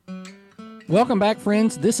Welcome back,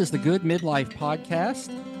 friends. This is the Good Midlife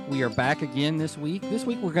Podcast. We are back again this week. This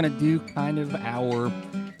week, we're going to do kind of our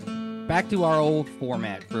back to our old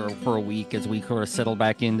format for a week as we sort of settle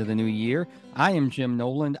back into the new year. I am Jim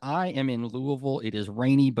Noland. I am in Louisville. It is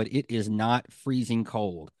rainy, but it is not freezing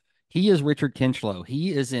cold. He is Richard Kinchlow.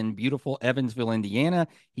 He is in beautiful Evansville, Indiana.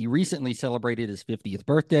 He recently celebrated his 50th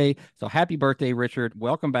birthday. So happy birthday, Richard.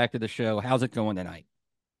 Welcome back to the show. How's it going tonight?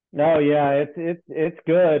 No, yeah, it's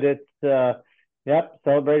good. Yep,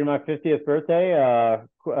 celebrating my 50th birthday.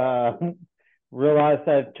 Realized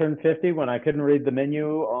I turned 50 when I couldn't read the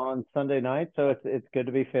menu on Sunday night, so it's good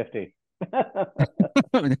to be 50.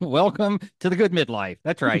 Welcome to the Good Midlife.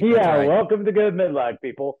 That's right. That's Yeah, right. welcome to good midlife,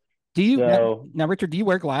 people. Do you now, So now, Richard, do you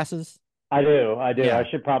wear glasses? I do. I Yeah.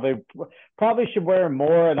 should probably should wear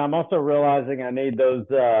more, and I'm also realizing I need those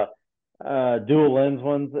dual lens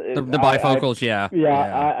ones. The bifocals, yeah. Yeah,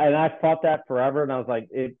 Yeah. and I fought that forever, and I was like,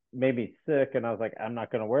 it made me sick, and I was like, I'm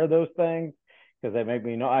not going to wear those things because they make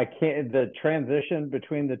me know I can't. The transition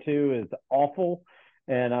between the two is awful,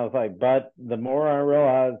 and I was like, but the more I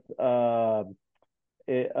realize,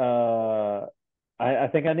 it, I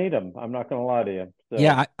think I need them. I'm not going to lie to you.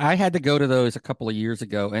 Yeah, So I had to go to those a couple of years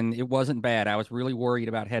ago and it wasn't bad. I was really worried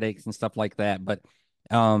about headaches and stuff like that. But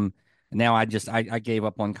um now I gave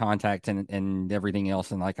up on contacts and everything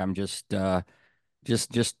else and like I'm just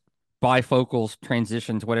bifocals,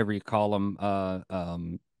 transitions, whatever you call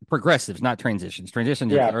them, progressives, not transitions.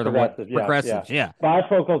 Transitions yeah, are the one progressive. Yeah, yeah. progressives, yeah.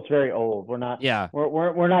 Bifocal's very old. We're not Yeah.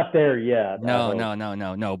 we're not there yet. I No, hope. no, no,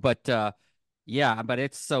 no, no. But yeah, but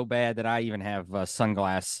it's so bad that I even have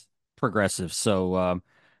sunglass progressives. So I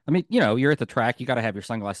mean, you're at the track, you got to have your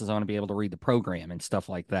sunglasses on to be able to read the program and stuff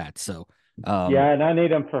like that. So um Yeah, and I need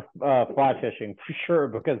them for fly fishing for sure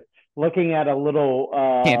because looking at a little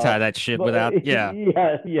can't tie that shit without, yeah.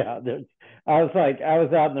 yeah. I was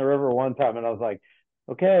out in the river one time and I was like,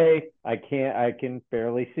 okay, I can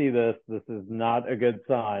barely see this. This is not a good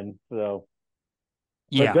sign. So,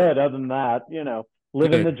 but Yeah, good. Other than that,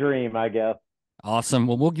 living the good. dream, I guess. Awesome.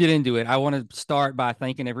 Well, we'll get into it. I want to start by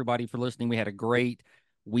thanking everybody for listening. We had a great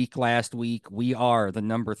week last week. We are the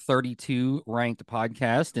number 32 ranked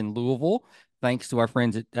podcast in Louisville. Thanks to our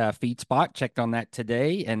friends at Feet Spot. Checked on that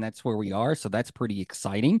today, and that's where we are. So that's pretty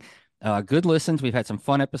exciting. Good listens. We've had some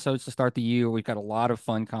fun episodes to start the year. We've got a lot of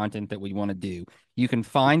fun content that we want to do. You can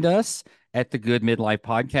find us at the Good Midlife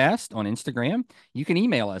Podcast on Instagram. You can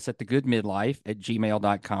email us at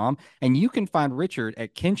thegoodmidlife@gmail.com. And you can find Richard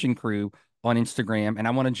at Kenshin Crew on Instagram. And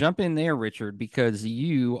I want to jump in there, Richard, because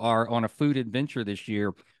you are on a food adventure this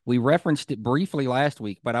year. We referenced it briefly last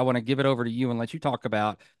week, but I want to give it over to you and let you talk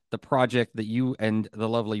about the project that you and the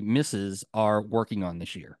lovely Mrs. are working on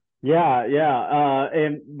this year. Yeah, yeah.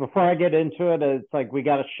 And before I get into it, it's like we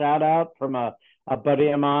got a shout out from a buddy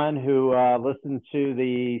of mine who listened to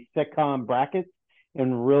the sitcom brackets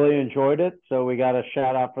and really enjoyed it. So we got a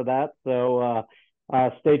shout out for that. So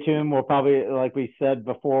stay tuned. We'll probably, like we said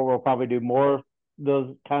before, we'll probably do more of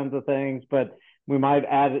those kinds of things, but we might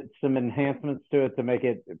add some enhancements to it to make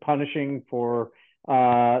it punishing for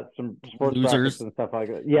some sports brackets Losers. and stuff like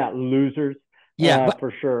that. Yeah, losers Yeah, but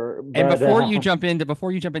for sure. and But before you jump into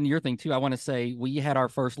your thing too, I want to say we had our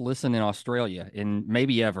first listen in Australia in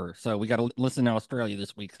maybe ever. So we got to listen in Australia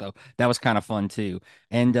this week. So that was kind of fun too.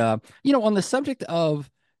 And on the subject of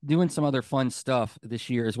doing some other fun stuff this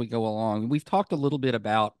year as we go along, we've talked a little bit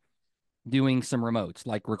about doing some remotes,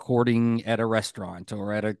 like recording at a restaurant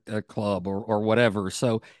or at a club or whatever.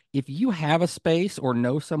 So if you have a space or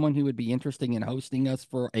know someone who would be interested in hosting us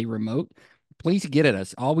for a remote, please get at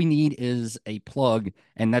us. All we need is a plug,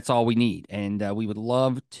 and that's all we need. And we would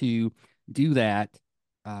love to do that.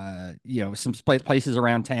 Some places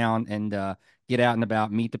around town and get out and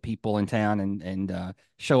about, meet the people in town, and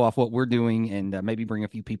show off what we're doing, and maybe bring a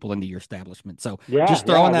few people into your establishment. So yeah, just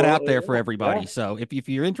yeah, throwing that out there for yeah, everybody. So if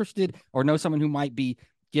you're interested or know someone who might be,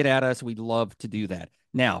 get at us. We'd love to do that.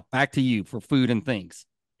 Now back to you for food and things.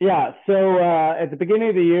 yeah. So at the beginning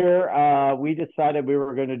of the year, we decided we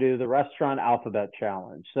were going to do the restaurant alphabet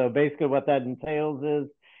challenge. So basically, what that entails is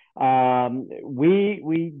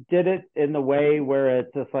we did it in the way where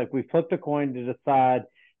it's just like we flipped a coin to decide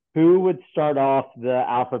who would start off the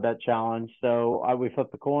alphabet challenge. So we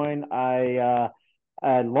flipped the coin. I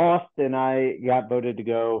lost and I got voted to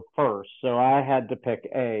go first. So I had to pick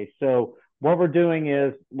A. So what we're doing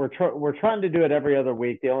is we're trying to do it every other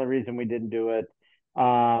week. The only reason we didn't do it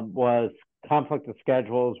was conflict of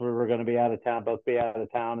schedules. We were going to be out of town, both be out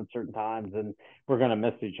of town at certain times, and we're going to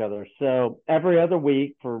miss each other. So every other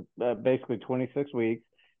week for basically 26 weeks,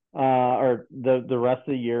 or the rest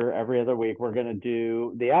of the year, every other week, we're going to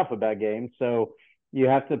do the alphabet game. So you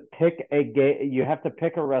have to pick you have to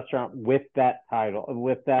pick a restaurant with that title,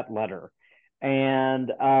 with that letter.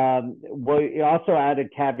 And we also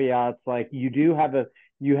added caveats like you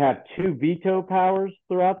have two veto powers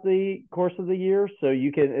throughout the course of the year. So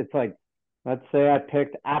you can, it's like, let's say I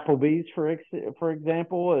picked Applebee's for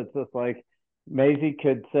example. It's just like Maisie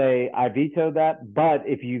could say I veto that, but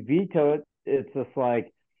if you veto it, it's just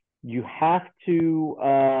like you have to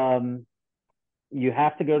you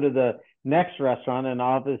have to go to the next restaurant, and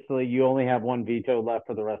obviously you only have one veto left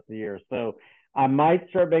for the rest of the year. So I might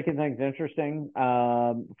start making things interesting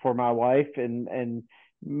for my wife, and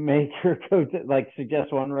make her go to, like,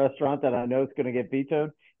 suggest one restaurant that I know is going to get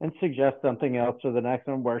vetoed, and suggest something else for the next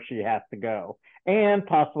one where she has to go and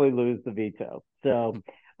possibly lose the veto. So,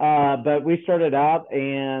 but we started out,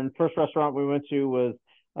 and first restaurant we went to was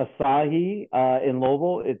Asahi in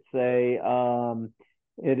Louisville.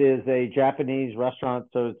 It is a Japanese restaurant,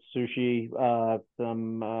 so it's sushi, I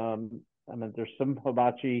mean, there's some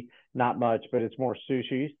hibachi, not much, but it's more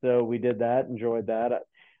sushi. So we did that, enjoyed that.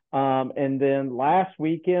 And then last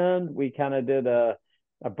weekend, we kind of did a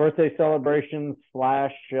birthday celebration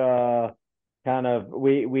slash we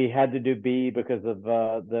had to do B because of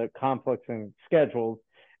the conflicts and schedules,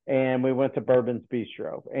 and we went to Bourbon's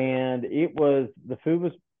Bistro, and the food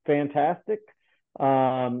was fantastic.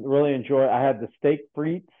 Really enjoy. I had the steak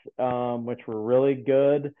frites, which were really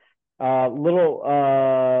good. I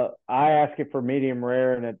asked it for medium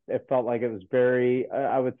rare, and it felt like it was very.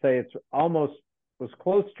 I would say it's almost was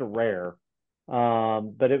close to rare,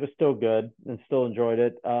 but it was still good and still enjoyed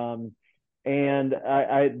it. And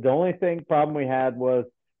the only problem we had was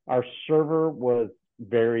our server was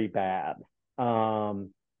very bad.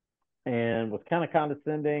 And was kind of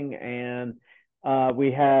condescending, and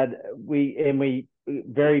we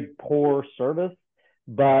very poor service,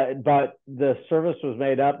 but the service was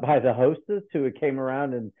made up by the hostess who came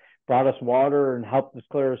around and brought us water and helped us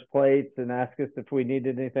clear his plates and asked us if we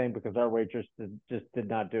needed anything because our waitress just did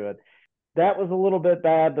not do it. That was a little bit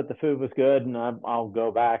bad, but the food was good, and I'll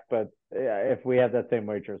go back. But if we have that same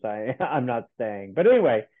waitress, I'm not staying. But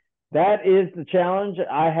anyway, that is the challenge.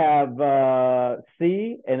 I have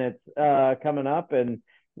C, and it's coming up, and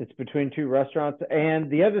it's between two restaurants. And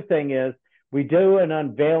the other thing is, we do an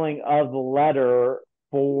unveiling of the letter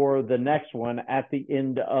for the next one at the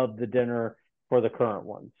end of the dinner for the current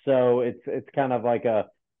one. So it's kind of like a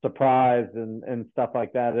surprise and stuff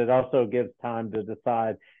like that. It also gives time to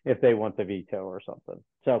decide if they want the veto or something.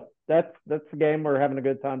 So that's the game. We're having a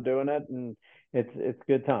good time doing it, and it's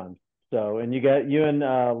good times. So, and you and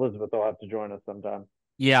Elizabeth will have to join us sometime.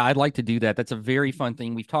 Yeah, I'd like to do that. That's a very fun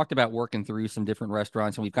thing. We've talked about working through some different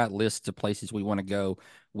restaurants and we've got lists of places we want to go.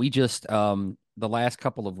 We just the last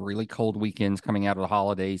couple of really cold weekends coming out of the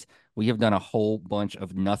holidays, we have done a whole bunch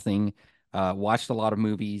of nothing. Watched a lot of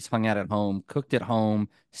movies, hung out at home, cooked at home,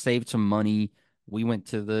 saved some money. We went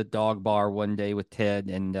to the dog bar one day with Ted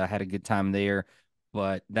and had a good time there.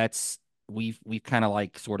 But that's we've kind of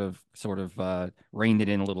like sort of reined it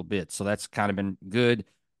in a little bit. So that's kind of been good,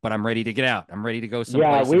 but I'm ready to get out. I'm ready to go Yeah,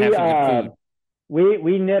 someplace and have some good food.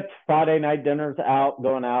 we nipped Friday night dinners out,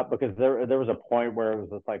 going out, because there was a point where it was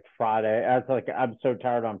just like Friday. I was like, I'm so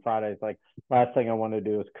tired on Fridays. Like, last thing I want to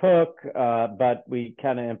do is cook. But we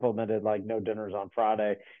kind of implemented like no dinners on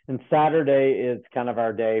Friday, and Saturday is kind of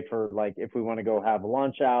our day for, like, if we want to go have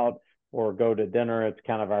lunch out or go to dinner, it's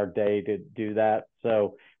kind of our day to do that.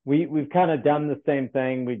 So we've kind of done the same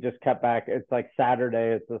thing. We just cut back. It's like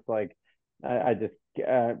Saturday. It's just like I just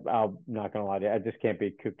I'm not gonna lie to you, I just can't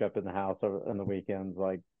be cooped up in the house on the weekends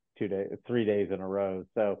like 2 days, 3 days in a row.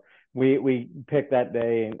 So we picked that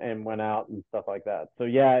day and went out and stuff like that. So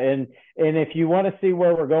yeah, and if you want to see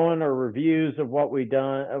where we're going or reviews of what we've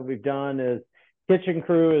done is Kitchen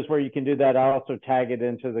Crew is where you can do that. I also tag it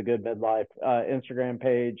into the Good Midlife Instagram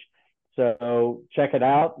page. So check it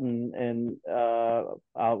out, and I'll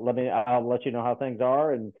let you know how things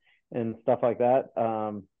are and stuff like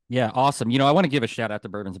that. Yeah, awesome. I want to give a shout out to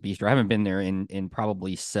Bourbon's Bistro. I haven't been there in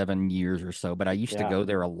probably 7 years or so, but I used to Yeah. go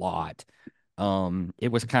there a lot.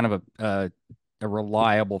 It was kind of a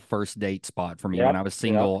reliable first date spot for me when I Yep. was Yep.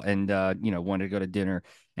 single and wanted to go to dinner.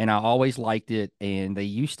 And I always liked it. And they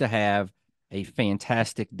used to have a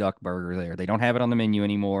fantastic duck burger there. They don't have it on the menu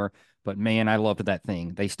anymore, but man, I loved that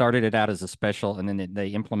thing. They started it out as a special and then they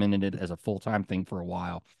implemented it as a full-time thing for a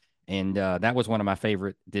while. And that was one of my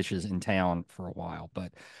favorite dishes in town for a while.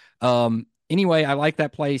 But anyway, I like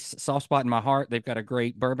that place. Soft spot in my heart. They've got a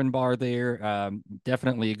great bourbon bar there.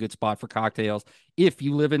 Definitely a good spot for cocktails. If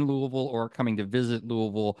you live in Louisville or are coming to visit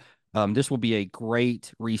Louisville, this will be a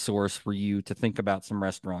great resource for you to think about some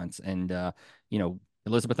restaurants. And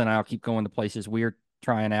Elizabeth and I'll keep going to places we're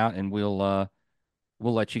trying out, and we'll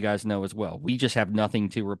let you guys know as well. We just have nothing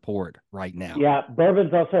to report right now. Yeah,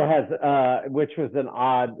 Bourbon's also has, which was an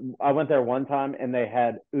odd. I went there one time and they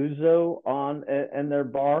had ouzo on in their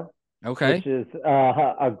bar, Okay. which is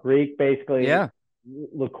a Greek basically Yeah.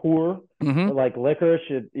 liqueur, Mm-hmm. like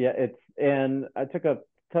licorice. Yeah, it's and I took a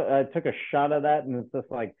shot of that and it's just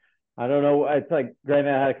like I don't know. It's like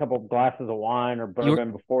granted I had a couple of glasses of wine or You were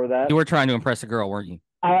bourbon before that. you were trying to impress a girl, weren't you?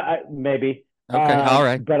 I maybe. Okay. All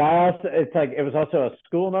right. But I also it's like it was also a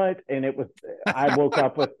school night and it was I woke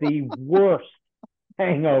up with the worst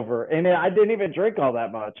hangover, and I didn't even drink all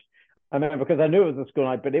that much. I mean, because I knew it was a school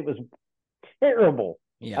night, but it was terrible.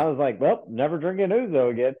 I Yeah. was like, well, never drinking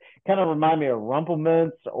ouzo again. Kind of remind me of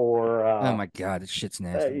Rumplemints or Oh my God, this shit's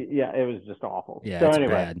nasty. yeah, it was just awful. Yeah, So it's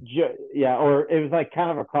anyway, bad. yeah, or it was like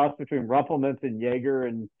kind of a cross between Rumplemints and Jaeger,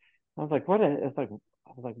 and I was like, what? It's like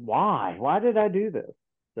I was like, why? Why did I do this?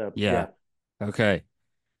 So Yeah. yeah, Okay.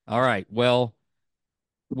 All right. Well,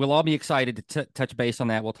 we'll all be excited to touch base on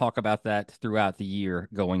that. We'll talk about that throughout the year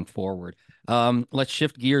going forward. Let's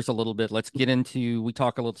shift gears a little bit. Let's get into we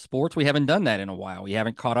talk a little sports. We haven't done that in a while. We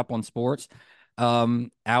haven't caught up on sports.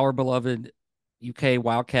 Our beloved UK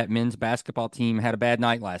Wildcat men's basketball team had a bad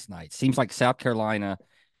night last night. Seems like South Carolina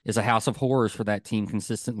is a house of horrors for that team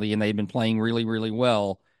consistently, and they've been playing really, really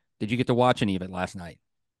well. Did you get to watch any of it last night?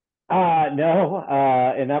 no,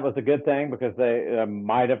 and that was a good thing because they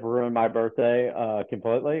might have ruined my birthday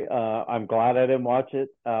completely. I'm glad I didn't watch it.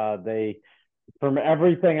 They, from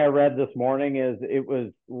everything I read this morning, is it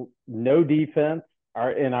was no defense,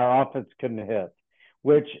 and our offense couldn't hit,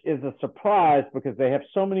 which is a surprise because they have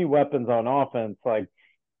so many weapons on offense. Like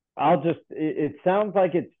it sounds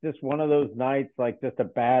like it's just one of those nights, like just a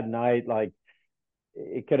bad night, like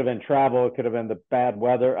it could have been travel, it could have been the bad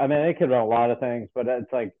weather. I mean, it could have been a lot of things, but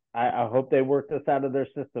it's like I hope they work this out of their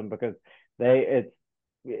system because it's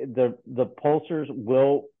the pulsers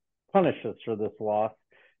will punish us for this loss.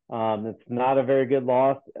 It's not a very good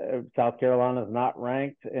loss. South Carolina is not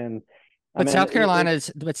ranked, and I mean, But South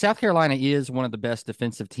Carolina is one of the best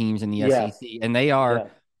defensive teams in the yes, SEC, and they are yes,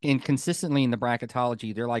 in consistently in the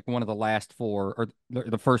bracketology. They're like one of the last four or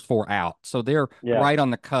the first four out, so they're yeah, right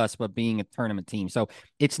on the cusp of being a tournament team. So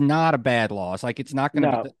it's not a bad loss. Like it's not going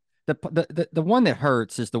to be no, the one that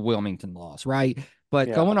hurts is the Wilmington loss, right? But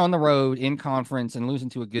yeah, going on the road in conference and losing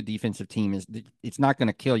to a good defensive team is it's not going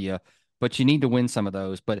to kill you, but you need to win some of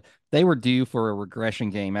those. But they were due for a regression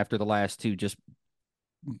game after the last two just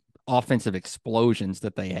offensive explosions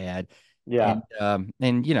that they had. yeah,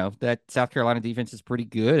 And you know, that South Carolina defense is pretty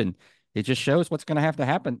good and it just shows what's going to have to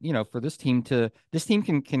happen, you know, for this team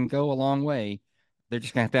can go a long way. They're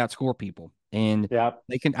just going to have to outscore people. And yeah.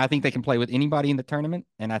 I think they can play with anybody in the tournament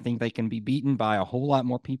and I think they can be beaten by a whole lot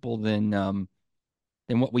more people than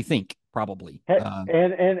what we think probably. Hey,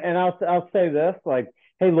 and I'll say this, like,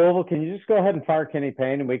 hey Louisville, can you just go ahead and fire Kenny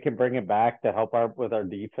Payne and we can bring it back to help our with our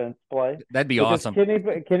defense play? That'd be Because awesome.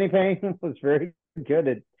 Kenny Payne was very good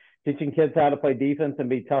at teaching kids how to play defense and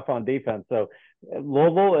be tough on defense. So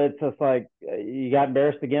Louisville, it's just like you got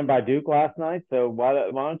embarrassed again by Duke last night. So why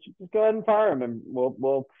don't you just go ahead and fire him and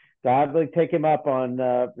we'll gladly take him up on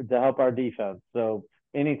to help our defense. So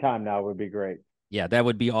anytime now would be great. Yeah, that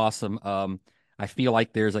would be awesome. I feel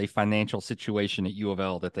like there's a financial situation at U of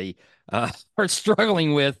L that they are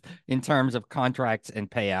struggling with in terms of contracts and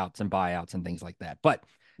payouts and buyouts and things like that. But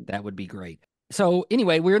that would be great. So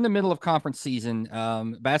anyway, we're in the middle of conference season.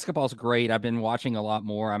 Basketball's great. I've been watching a lot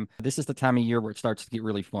more. This is the time of year where it starts to get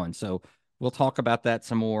really fun. So we'll talk about that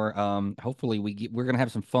some more. Hopefully we're gonna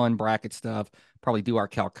have some fun bracket stuff. Probably do our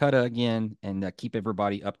Calcutta again and keep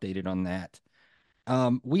everybody updated on that.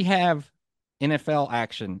 We have NFL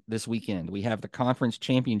action this weekend. We have the conference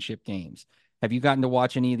championship games. Have you gotten to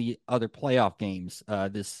watch any of the other playoff games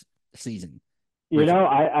this season? You Richard, know,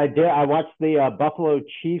 I did. I watched the Buffalo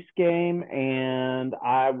Chiefs game, and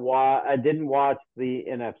I didn't watch the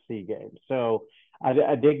NFC game. So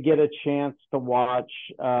I did get a chance to watch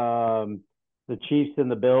the Chiefs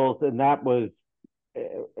and the Bills, and that was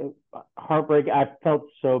heartbreaking. I felt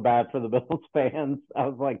so bad for the Bills fans. I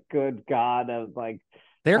was like, "Good God!" I was like,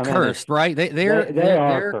 they're I mean, cursed, right? they are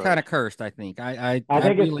They're kind cursed. of cursed. I think. I I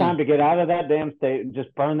think it's really time to get out of that damn state,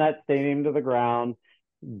 just burn that stadium to the ground,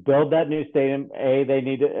 build that new stadium. They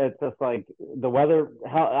need it. It's just like the weather.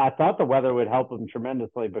 I thought the weather would help them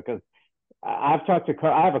tremendously because I've talked to.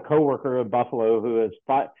 I have a coworker in Buffalo who is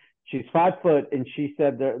five. She's 5 foot, and she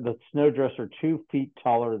said the snowdrifts are 2 feet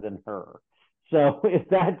taller than her. So if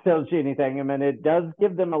that tells you anything, I mean, it does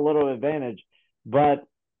give them a little advantage. But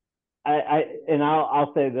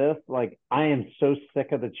I'll say this: like I am so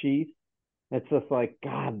sick of the Chiefs It's just like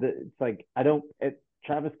God. It's like I don't.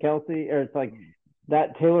 Travis Kelsey, or it's like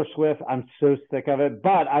that Taylor Swift. I'm so sick of it.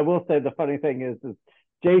 But I will say the funny thing is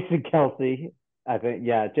Jason Kelsey. I think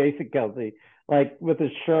yeah, Jason Kelsey. Like with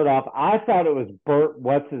his shirt off, I thought it was Burt.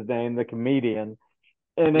 What's his name? The comedian.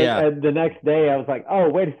 Yeah. And the next day, I was like, oh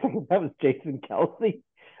wait a second, that was Jason Kelsey.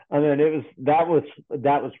 And then that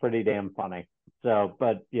was pretty damn funny. So,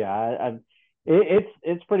 but yeah,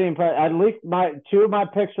 it's pretty impressive. At least my two of my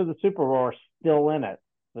picks for the Super Bowl are still in it.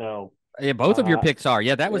 So, Yeah, both of your uh, picks are.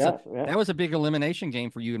 Yeah, yeah, yeah, that was a big elimination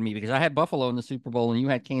game for you and me because I had Buffalo in the Super Bowl and you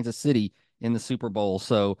had Kansas City in the Super Bowl.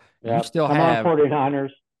 So yeah. Come on, 49ers.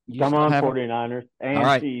 you Come still on, have them. 49ers All and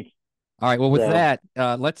right. Chiefs. All right. Well, with So, that,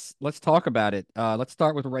 let's talk about it. Let's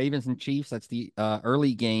start with Ravens and Chiefs. That's the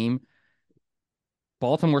early game.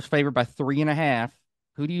 Baltimore's favored by 3.5.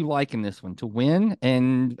 Who do you like in this one to win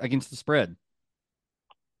and against the spread?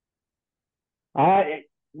 I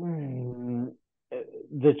mm,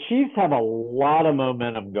 the Chiefs have a lot of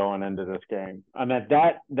momentum going into this game. I mean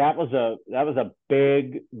that was a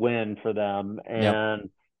big win for them, Yep. and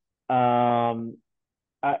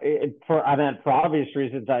for obvious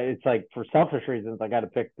reasons, it's like for selfish reasons, I got to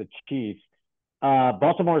pick the Chiefs.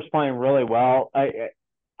 Baltimore's playing really well.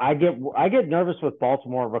 I get nervous with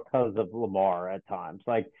Baltimore because of Lamar at times.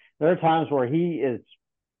 Like there are times where he is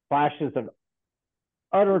flashes of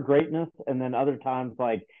utter greatness, and then other times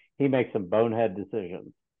like he makes some bonehead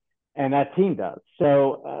decisions, and that team does.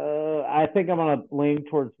 So I think I'm going to lean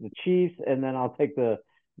towards the Chiefs, and then I'll take the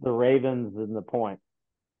Ravens and the point.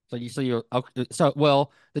 So you okay, so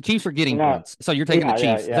well the Chiefs are getting No, points. So you're taking the yeah,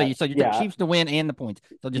 yeah, Chiefs. yeah, So you take yeah, Chiefs to win and the points.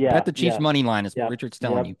 So just bet yeah, the Chiefs yeah, money line is what yep, Richard's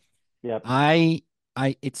telling yep, you. yep. I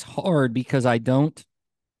it's hard because I don't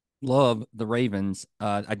love the Ravens.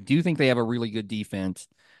 I do think they have a really good defense,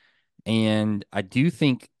 and I do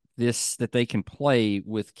think this that they can play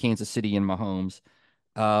with Kansas City and Mahomes.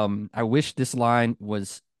 I wish this line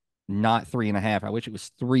was not 3.5. I wish it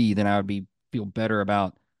was 3. Then I would be feel better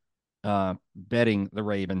about betting the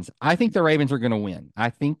Ravens. I think the Ravens are going to win. I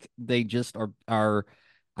think they just are.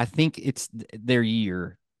 I think it's their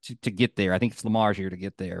year to get there. I think it's Lamar's year to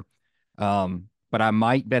get there. But I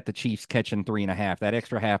might bet the Chiefs catching 3.5. That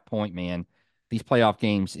extra half point, man. These playoff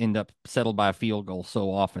games end up settled by a field goal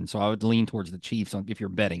so often. So I would lean towards the Chiefs if you're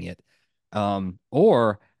betting it.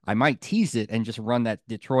 Or I might tease it and just run that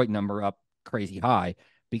Detroit number up crazy high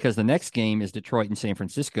because the next game is Detroit and San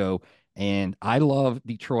Francisco. And I love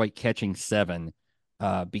Detroit catching 7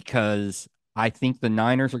 because I think the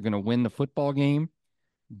Niners are going to win the football game,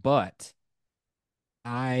 but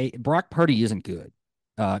I Brock Purdy isn't good.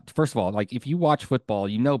 First of all, like if you watch football,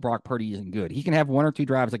 you know Brock Purdy isn't good. He can have 1 or 2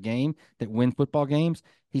 drives a game that win football games.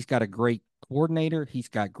 He's got a great coordinator. He's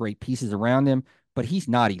got great pieces around him, but he's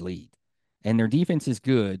not elite. And their defense is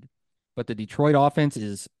good, but the Detroit offense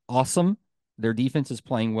is awesome. Their defense is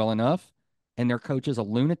playing well enough, and their coach is a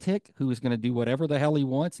lunatic who is going to do whatever the hell he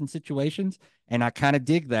wants in situations. And I kind of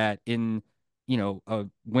dig that in a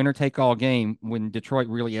winner take all game when Detroit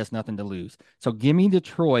really has nothing to lose. So give me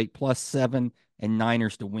Detroit +7 and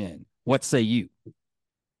Niners to win. What say you?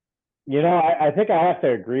 I think I have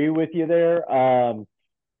to agree with you there.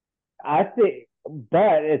 I think,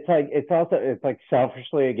 but it's like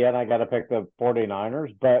selfishly again, I got to pick the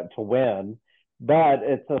 49ers, but to win. But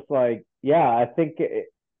it's just like, yeah, I think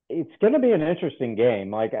it's going to be an interesting game.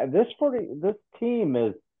 Like this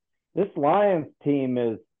Lions team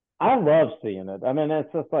is, I love seeing it. I mean,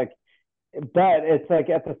 it's just like, but it's like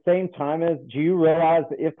at the same time as, do you realize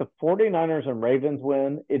that if the 49ers and Ravens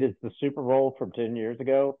win, it is the Super Bowl from 10 years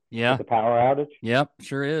ago with Yeah. the power outage? Yep.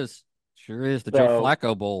 Sure is. Sure is. The Joe So,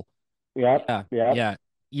 Flacco Bowl. yep, Yeah. yep.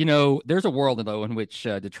 Yeah. There's a world though in which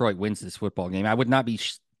Detroit wins this football game. I would not be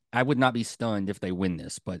stunned if they win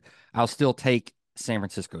this, but I'll still take San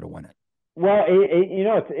Francisco to win it. Well,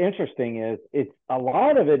 what's interesting is it's a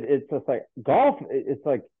lot of it. It's just like golf. It's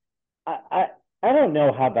like I, I I don't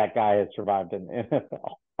know how that guy has survived in the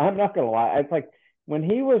NFL. I'm not gonna lie. It's like when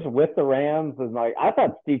he was with the Rams, and like I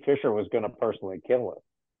thought Steve Fisher was gonna personally kill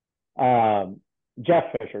him. Jeff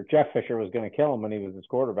Fisher was gonna kill him when he was his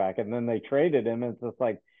quarterback, and then they traded him. And it's just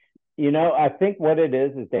like I think what it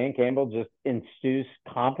is Dan Campbell just instills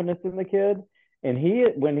confidence in the kid, and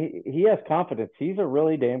when he has confidence, he's a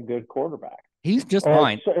really damn good quarterback He's just or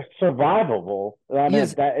fine. survivable. I He mean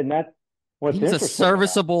is that's what's he's a interesting about it.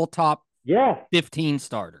 serviceable top Yes, 15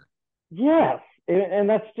 starter. yes, and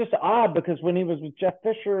that's just odd because when he was with Jeff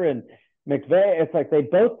Fisher and McVay, it's like they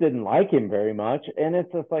both didn't like him very much, and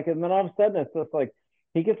it's just like, and then all of a sudden it's just like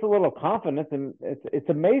he gets a little confidence, and it's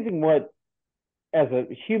amazing what as a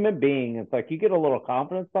human being, it's like you get a little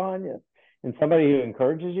confidence behind you, and somebody who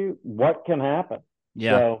encourages you, what can happen?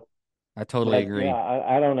 Yeah, So, I totally but yeah, agree.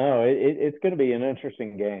 I don't know. It's going to be an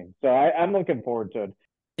interesting game. So I'm looking forward to it.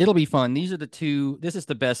 It'll be fun. These are the two. This is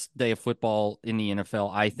the best day of football in the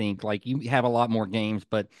NFL, I think. Like you have a lot more games,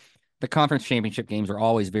 but the conference championship games are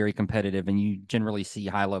always very competitive, and you generally see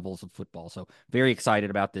high levels of football. So very excited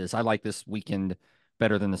about this. I like this weekend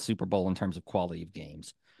better than the Super Bowl in terms of quality of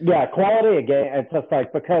games. Yeah, quality of game. It's just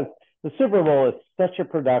like because the Super Bowl is such a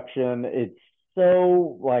production. It's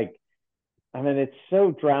so like I mean, it's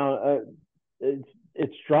so drown.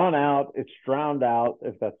 It's drawn out. It's drowned out.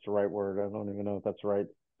 If that's the right word, I don't even know if that's right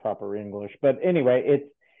proper English. But anyway,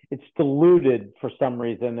 it's diluted for some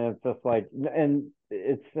reason. And it's just like, and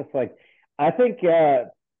it's just like, I think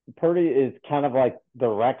Purdy is kind of like the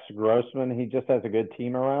Rex Grossman. He just has a good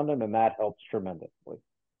team around him, and that helps tremendously.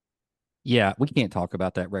 Yeah, we can't talk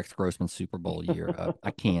about that Rex Grossman Super Bowl year.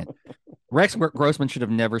 I can't. Rex Grossman should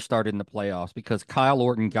have never started in the playoffs because Kyle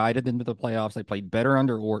Orton guided them to the playoffs. They played better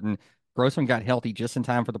under Orton. Grossman got healthy just in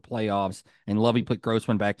time for the playoffs, and Lovey put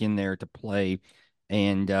Grossman back in there to play.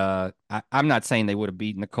 And I'm not saying they would have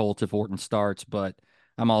beaten the Colts if Orton starts, but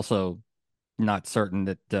I'm also not certain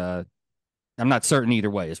that I'm not certain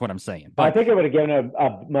either way is what I'm saying. I But think it would have given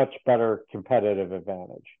a much better competitive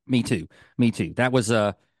advantage. me too. Me too. That was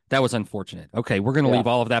unfortunate. Okay, we're going to Yeah, leave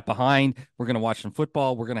all of that behind. We're going to watch some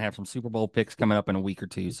football. We're going to have some Super Bowl picks coming up in a week or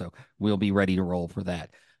two, so we'll be ready to roll for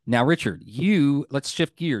that. Now, Richard, let's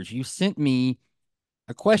shift gears. You sent me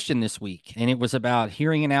a question this week, and it was about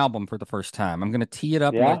hearing an album for the first time. I'm going to tee it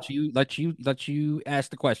up and yeah. let you ask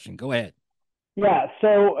the question. Go ahead. Yeah,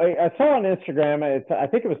 so I saw on Instagram. I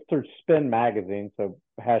think it was through Spin Magazine, so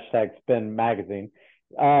hashtag Spin Magazine.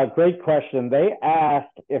 Great question. They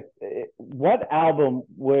asked if what album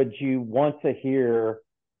would you want to hear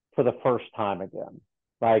for the first time again?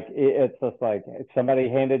 Like it's just like if somebody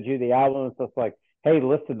handed you the album. It's just like, hey,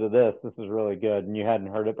 listen to this. This is really good, and you hadn't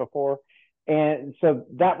heard it before. And so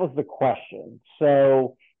that was the question.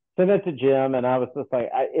 So sent it to Jim, and I was just like,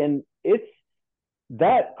 and it's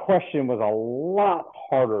that question was a lot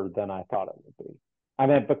harder than I thought it would be. I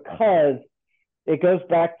mean, because it goes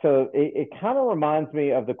back to it kind of reminds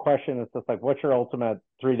me of the question that's just like, what's your ultimate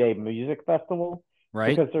 3 day music festival?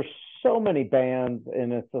 Right? Because there's so many bands,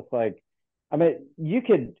 and it's just like, I mean, you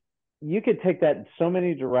could take that in so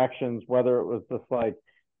many directions. Whether it was just like,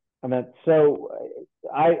 I mean, so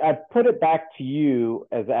I put it back to you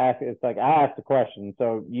as ask. It's like I asked the question,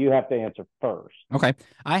 so you have to answer first. Okay.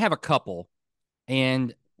 I have a couple.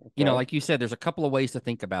 And, Okay. like you said, there's a couple of ways to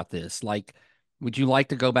think about this. Like, would you like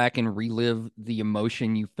to go back and relive the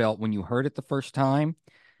emotion you felt when you heard it the first time?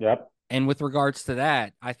 Yep. And with regards to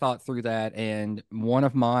that, I thought through that, and one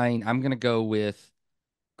of mine, I'm going to go with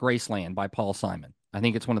Graceland by Paul Simon. I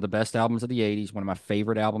think it's one of the best albums of the 80s, one of my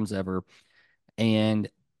favorite albums ever. And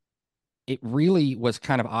it really was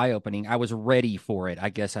kind of eye opening. I was ready for it, I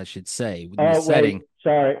guess I should say, in the Oh, setting. wait.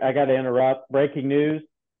 Sorry. I got to interrupt. Breaking news.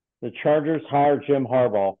 The Chargers hired Jim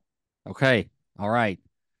Harbaugh. Okay. All right.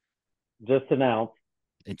 Just announced.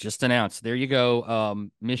 It just announced. There you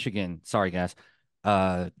go. Michigan. Sorry, guys.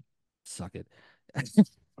 Uh, suck it.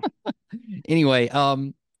 Anyway,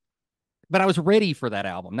 but I was ready for that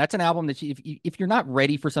album. That's an album that if you're not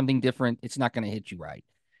ready for something different, it's not going to hit you right.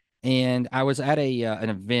 And I was at a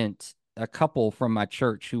an event. A couple from my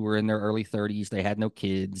church who were in their early 30s. They had no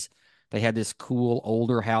kids. They had this cool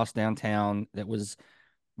older house downtown that was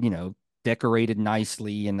you know, decorated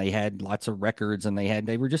nicely and they had lots of records and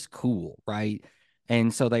they were just cool, right?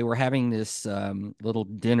 And so they were having this little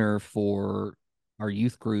dinner for our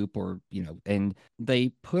youth group and they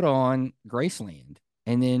put on Graceland.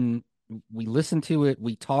 And then we listened to it.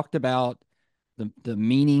 We talked about the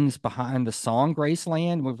meanings behind the song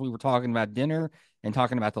Graceland. We were talking about dinner and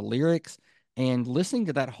talking about the lyrics and listening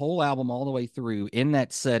to that whole album all the way through in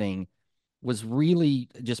that setting was really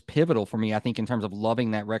just pivotal for me, I think, in terms of loving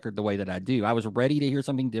that record the way that I do. I was ready to hear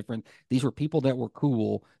something different. These were people that were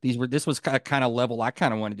cool. This was kind of level I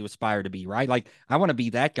kind of wanted to aspire to be, right? Like I want to be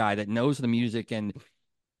that guy that knows the music and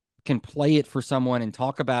can play it for someone and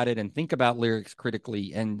talk about it and think about lyrics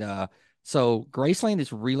critically. And so Graceland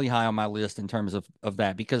is really high on my list in terms of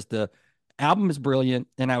that because the album is brilliant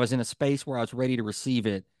and I was in a space where I was ready to receive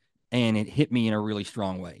it and it hit me in a really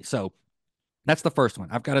strong way. So that's the first one.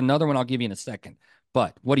 I've got another one I'll give you in a second.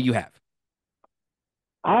 But what do you have?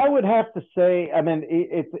 I would have to say, I mean,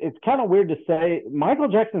 it's kind of weird to say. Michael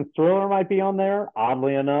Jackson's Thriller might be on there,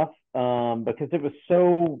 oddly enough, because it was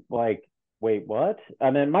so like, wait, what?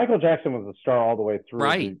 I mean, Michael Jackson was a star all the way through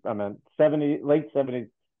Right. the, I mean, late 70s,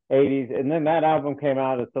 80s, and then that album came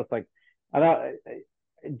out. It's just like, I don't,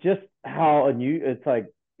 just how new, it's like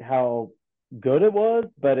how good it was,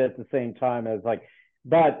 but at the same time as like,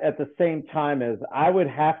 but at the same time as I would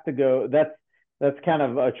have to go. That's kind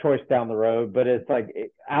of a choice down the road, but it's like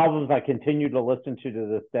albums I continue to listen to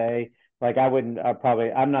this day. Like I wouldn't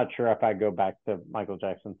probably. I'm not sure if I go back to Michael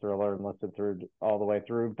Jackson Thriller and listen through all the way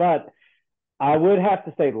through, but I would have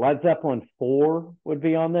to say Led Zeppelin 4 would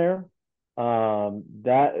be on there.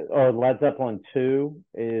 That or Led Zeppelin 2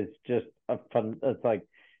 is just a fun. It's like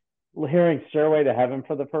hearing Stairway to Heaven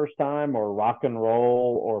for the first time, or Rock and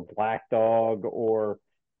Roll, or Black Dog, or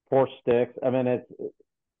Four Sticks. I mean, it's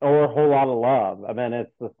or a whole lot of love. I mean,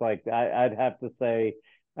 it's just like I'd have to say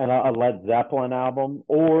a Led Zeppelin album,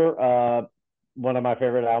 or one of my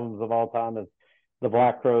favorite albums of all time is the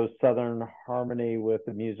Black Crowes Southern Harmony with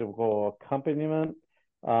the musical accompaniment.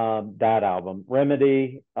 That album,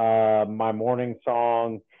 Remedy, My Morning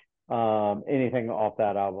Song, anything off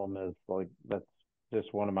that album is like that's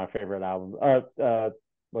just one of my favorite albums.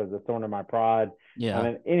 Was it Thorn in My Pride? I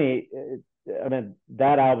Yeah. mean, I mean,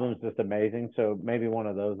 that album is just amazing. So maybe one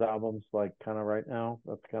of those albums, like kind of right now,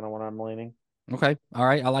 that's kind of what I'm leaning. Okay. All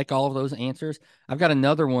right. I like all of those answers. I've got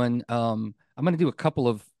another one. I'm going to do a couple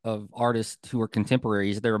of artists who are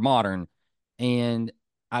contemporaries. They're modern, and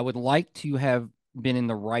I would like to have been in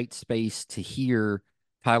the right space to hear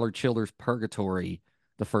Tyler Childers' Purgatory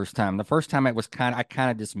the first time. The first time I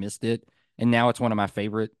kind of dismissed it, and now it's one of my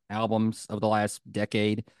favorite albums of the last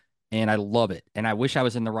decade, and I love it. And I wish I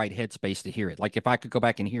was in the right headspace to hear it. Like if I could go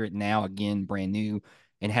back and hear it now again, brand new,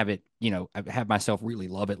 and have it, have myself really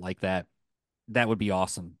love it like that, that would be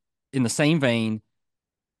awesome. In the same vein,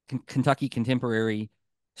 Kentucky Contemporary,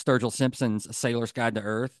 Sturgill Simpson's A Sailor's Guide to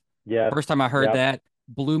Earth. Yes. First time I heard Yep. that,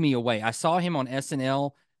 blew me away. I saw him on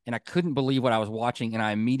SNL and I couldn't believe what I was watching. And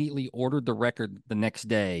I immediately ordered the record the next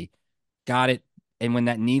day, got it. And when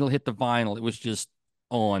that needle hit the vinyl, it was just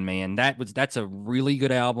on, man. That's a really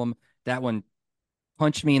good album. That one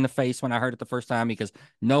punched me in the face when I heard it the first time because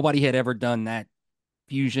nobody had ever done that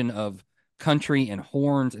fusion of country and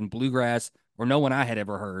horns and bluegrass, or no one I had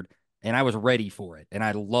ever heard. And I was ready for it. And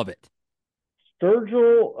I love it.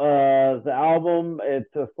 Sturgill, the album, it's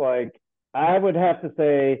just like I would have to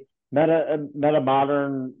say meta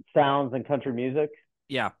modern sounds and country music.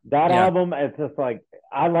 Yeah. That Yeah. album, it's just like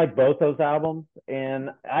I like both those albums, and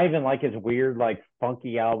I even like his weird, like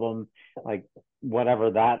funky album, like whatever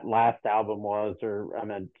that last album was, or I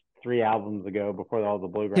mean, 3 albums ago before all the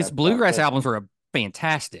His bluegrass stuff. bluegrass But albums were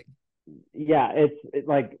fantastic. yeah, it's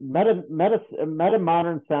like meta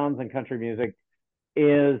modern sounds and country music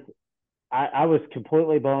is I was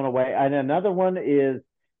completely blown away. And another one is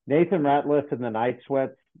Nathan Ratliff and the Night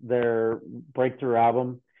Sweats, their breakthrough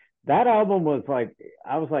album. That album was like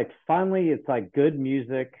I was like, finally, it's like good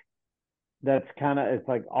music that's kind of it's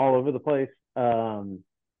like all over the place.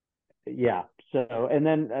 Yeah. So and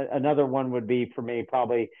then another one would be for me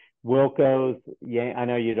probably Wilco's. Yeah, I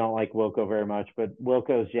know you don't like Wilco very much, but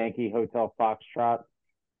Wilco's Yankee Hotel Foxtrot.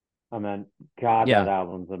 I mean, God, that Yeah.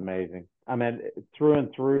 album's amazing. I mean, through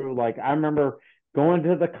and through. Like, I remember going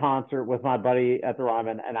to the concert with my buddy at the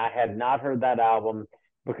Ryman, and I had not heard that album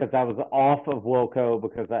because I was off of Wilco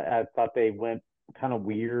because I thought they went kind of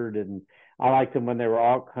weird, and I liked them when they were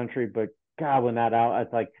all country. But God, when that out,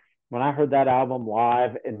 it's like when I heard that album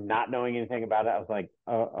live and not knowing anything about it, I was like,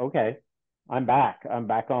 okay, I'm back. I'm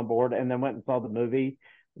back on board. And then went and saw the movie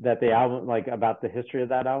that the album like about the history of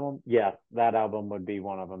that album. Yes, that album would be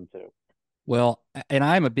one of them too. Well, and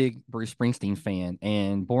I'm a big Bruce Springsteen fan,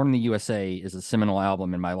 and Born in the USA is a seminal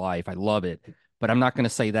album in my life. I love it, but I'm not going to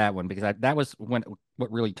say that one because that was what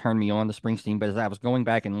really turned me on to Springsteen. But as I was going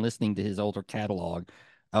back and listening to his older catalog,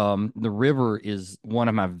 The River is one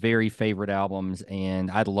of my very favorite albums, and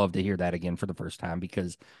I'd love to hear that again for the first time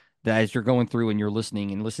because as you're going through and you're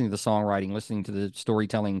listening and listening to the songwriting, listening to the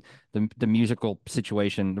storytelling, the musical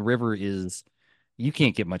situation, The River is you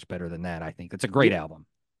can't get much better than that. I think it's a great You, album.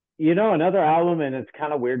 you know, another album, and it's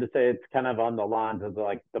kind of weird to say it's kind of on the lines of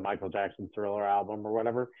like the Michael Jackson Thriller album or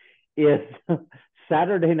whatever, is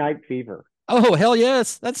Saturday Night Fever. Oh, hell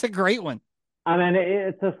yes. That's a great one. I mean,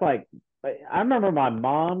 it's just like I remember my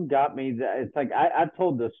mom got me. It's like I've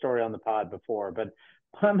told this story on the pod before, but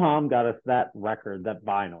my mom got us that record, that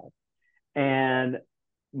vinyl, and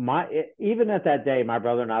even at that day, my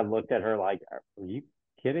brother and I looked at her like, "Are you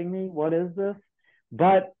kidding me? What is this?"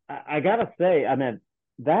 But I gotta say, I mean,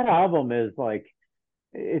 that album is like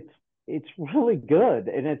it's it's really good,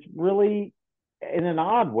 and it's really in an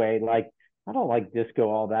odd way. Like I don't like disco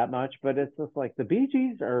all that much, but it's just like the Bee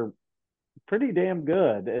Gees are pretty damn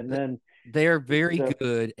good. And then They're very so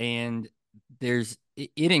good, and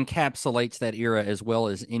it encapsulates that era as well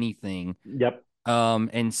as anything. yep,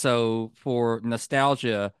 And so for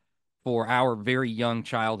nostalgia, for our very young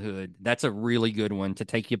childhood, that's a really good one to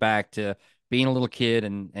take you back to being a little kid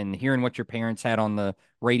and hearing what your parents had on the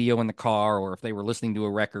radio in the car, or if they were listening to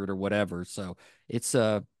a record or whatever. So it's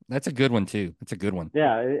that's a good one too. It's a good one.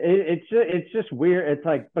 Yeah, it's just weird. It's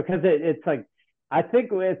like because it's like I think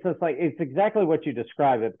it's just like it's exactly what you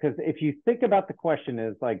describe it. Because if you think about the question,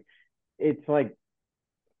 is like it's like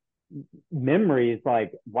memories.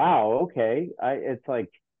 Like wow, okay, it's like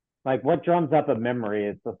what drums up a memory.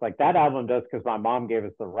 It's just like that album does because my mom gave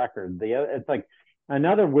us the record. It's like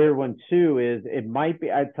another weird one too. Is it might be.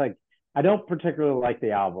 It's like I don't particularly like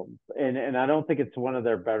the album, and I don't think it's one of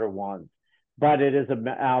their better ones, but it is an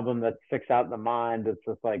album that sticks out in the mind. It's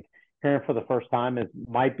just like hearing for the first time. It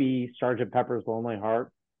might be Sergeant Pepper's Lonely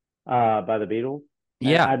Heart by the Beatles. And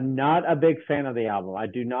Yeah. I'm not a big fan of the album. I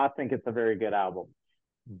do not think it's a very good album,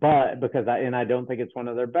 but because I don't think it's one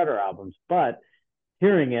of their better albums. But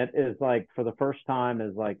hearing it is like for the first time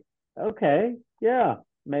is like okay, yeah,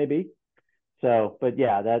 maybe. So, but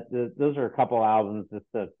yeah, those are a couple albums just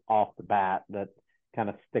off the bat that kind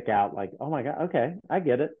of stick out. Like, oh my god, okay, I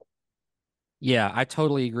get it. Yeah, I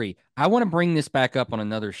totally agree. I want to bring this back up on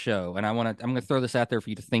another show, and I'm going to throw this out there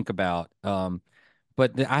for you to think about.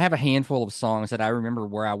 But I have a handful of songs that I remember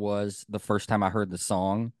where I was the first time I heard the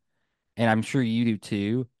song, and I'm sure you do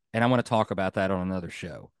too. And I want to talk about that on another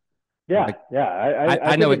show. Yeah, Like yeah, I I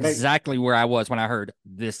think know it makes exactly where I was when I heard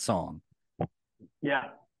this song. yeah.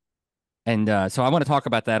 And so I want to talk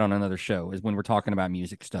about that on another show is when we're talking about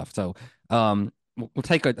music stuff. So we'll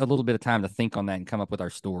take a little bit of time to think on that and come up with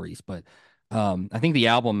our stories. But I think the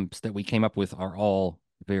albums that we came up with are all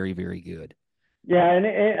very, very good. Yeah, and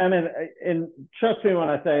I mean, and trust me when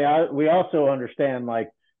I say we also understand. Like,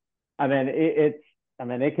 I mean, it's, I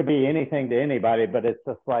mean, it could be anything to anybody, but it's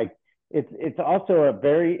just like it's also a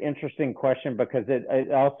very interesting question because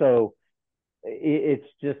it also it's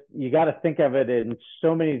just you got to think of it in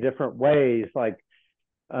so many different ways. Like,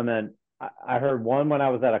 I mean, I heard one when I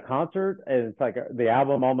was at a concert, and it's like the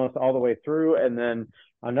album almost all the way through. And then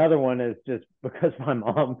another one is just because my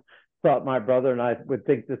mom thought my brother and I would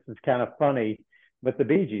think this is kind of funny with the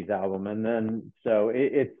Bee Gees album. And then so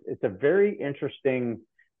it's a very interesting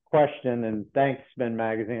question. And thanks, Spin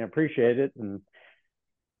Magazine, I appreciate it. And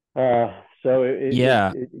so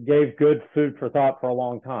Yeah. it gave good food for thought for a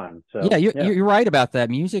long time. Yeah, So yeah, you're right about that.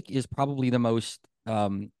 Music is probably the most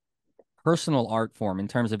personal art form in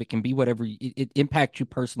terms of it can be whatever it impacts you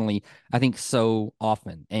personally, I think so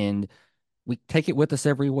often. And we take it with us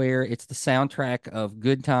everywhere. It's the soundtrack of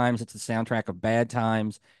good times, it's the soundtrack of bad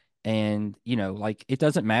times. And, like it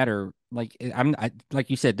doesn't matter. Like like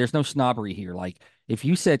you said, there's no snobbery here. Like if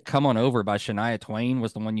you said Come On Over by Shania Twain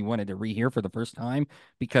was the one you wanted to rehear for the first time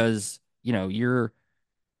because, your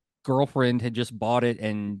girlfriend had just bought it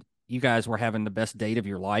and you guys were having the best date of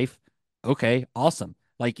your life. Okay, awesome.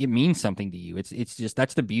 Like it means something to you. It's just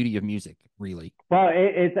that's the beauty of music, really. well,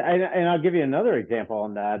 it's and I'll give you another example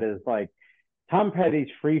on that is like Tom Petty's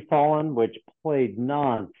Free Fallin', which played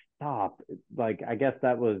nonstop. Like I guess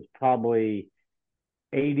that was probably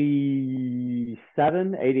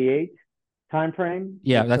 87, 88 time frame.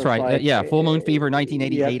 Yeah, It's that's just right. like Yeah, Full Moon Fever yep,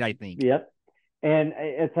 1988, I think. yep. And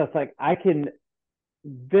it's just like I can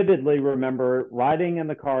vividly remember riding in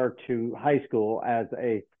the car to high school as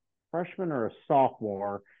a freshman or a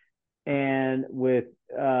sophomore, and with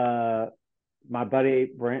my buddy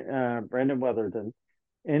Brandon Weatherden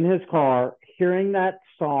in his car, hearing that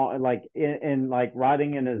song, like in like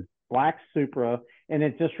riding in his black Supra, and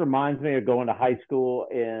it just reminds me of going to high school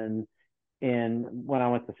in when I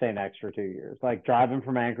went to St. X for 2 years, like driving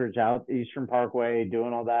from Anchorage out Eastern Parkway,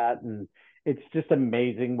 doing all that, and it's just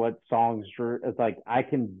amazing what songs drew. It's like I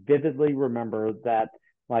can vividly remember that,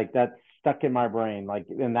 like that's stuck in my brain, like,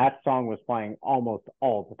 and that song was playing almost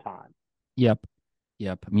all the time. Yep.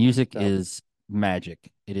 Yep. Music So, is magic.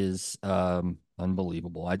 It is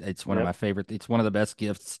unbelievable. It's one of my yep. favorite. It's one of the best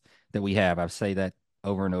gifts that we have. I say that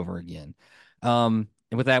over and over again. And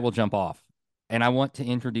with that, we'll jump off. And I want to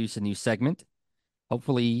introduce a new segment.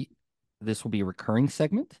 Hopefully, this will be a recurring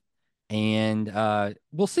segment. And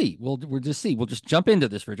we'll see. We'll just see. We'll just jump into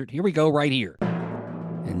this, Richard. Here we go, right here.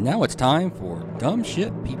 And now it's time for dumb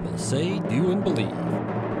shit people say, do, and believe.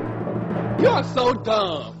 You're so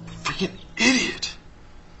dumb. Freaking idiot.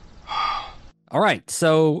 All right.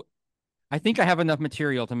 So I think I have enough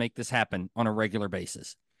material to make this happen on a regular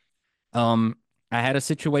basis. Um, I had a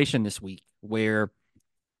situation this week where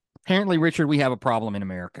apparently, Richard, we have a problem in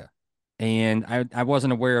America. And I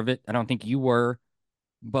wasn't aware of it. I don't think you were.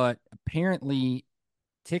 But apparently,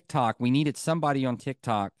 TikTok, we needed somebody on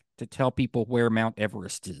TikTok to tell people where Mount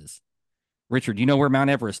Everest is. Richard, you know where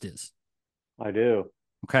Mount Everest is? I do.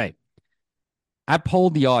 Okay. I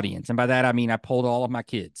polled the audience, and by that I mean I polled all of my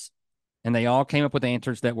kids, and they all came up with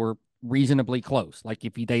answers that were reasonably close. Like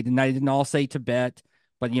if they didn't all say Tibet,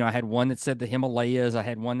 but I had one that said the Himalayas. I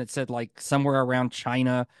had one that said like somewhere around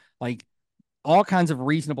China, like all kinds of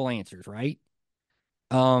reasonable answers, right?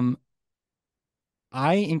 Um,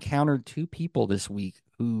 I encountered two people this week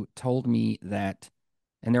who told me that,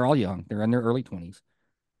 and they're all young, they're in their early 20s.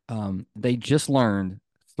 They just learned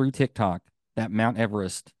through TikTok that Mount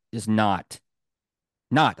Everest is not,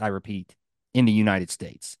 I repeat, in the United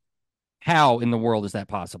States. How in the world is that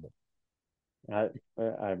possible? I,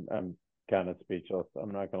 I'm kind of speechless.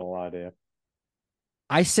 I'm not going to lie to you.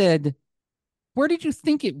 I said, where did you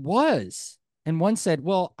think it was? And one said,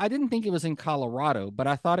 well, I didn't think it was in Colorado, but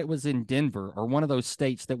I thought it was in Denver or one of those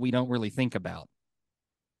states that we don't really think about.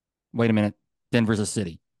 Wait a minute. Denver's a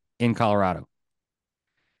city in Colorado.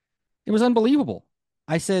 It was unbelievable.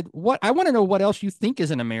 I said, what? I want to know what else you think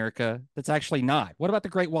is in America that's actually not. What about the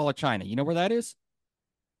Great Wall of China? You know where that is?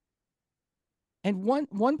 And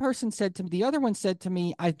one person said to me, the other one said to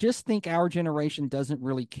me, I just think our generation doesn't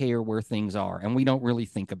really care where things are, and we don't really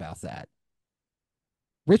think about that.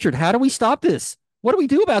 Richard, how do we stop this? What do we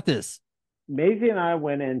do about this? Maisie and I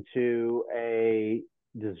went into a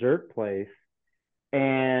dessert place,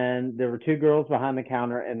 and there were two girls behind the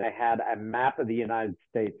counter, and they had a map of the United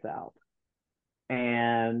States out,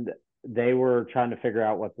 and they were trying to figure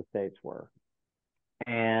out what the states were.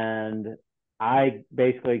 And I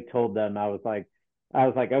basically told them, I was like,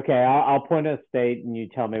 okay, I'll point a state and you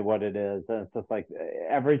tell me what it is. And it's just like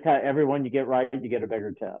every one you get right, you get a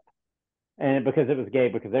bigger tip. And because it was gay,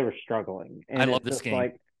 because they were struggling, I and love it's this just game.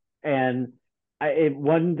 like, and it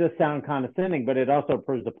wasn't to sound condescending, but it also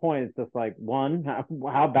proves the point. It's just like, one,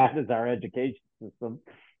 how bad is our education system,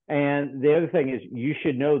 and the other thing is you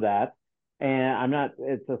should know that. And I'm not.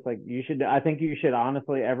 It's just like you should. I think you should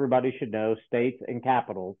honestly. Everybody should know states and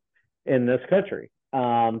capitals in this country.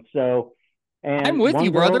 So, I'm and with you,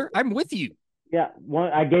 one girl, brother. I'm with you. yeah,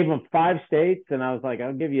 one I gave them five states, and I was like,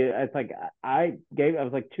 I'll give you. It's like I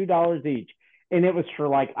was like $2 each, and it was for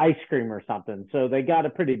like ice cream or something. So they got a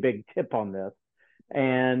pretty big tip on this,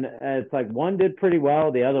 and it's like one did pretty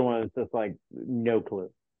well, the other one is just like no clue.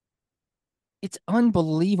 It's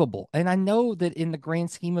unbelievable. And I know that in the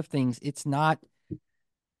grand scheme of things, it's not,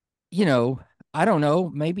 you know, I don't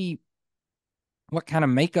know, maybe what kind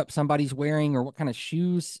of makeup somebody's wearing or what kind of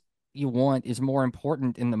shoes you want is more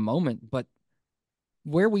important in the moment. But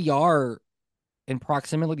where we are in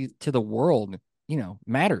proximity to the world,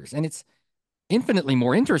 matters. And it's infinitely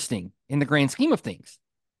more interesting in the grand scheme of things.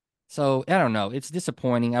 So I don't know. It's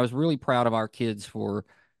disappointing. I was really proud of our kids for,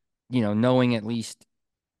 knowing at least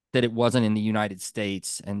that it wasn't in the United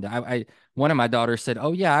States. And one of my daughters said,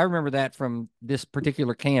 "Oh yeah, I remember that from this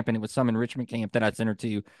particular camp, and it was some enrichment camp that I sent her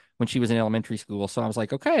to when she was in elementary school." So I was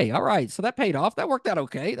like, "Okay, all right, so that paid off. That worked out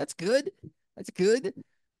okay. That's good. That's good."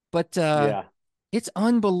 But Yeah. it's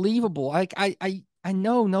unbelievable. I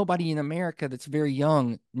know nobody in America that's very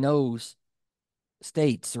young knows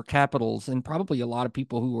states or capitals, and probably a lot of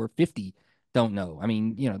people who are 50 don't know. I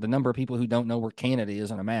mean, the number of people who don't know where Canada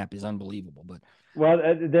is on a map is unbelievable. But Well,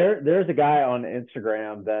 there's a guy on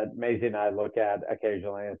Instagram that Maisie and I look at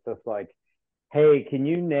occasionally. It's just like, hey, can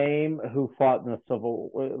you name who fought in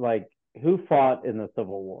the who fought in the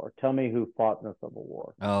Civil War? Tell me who fought in the Civil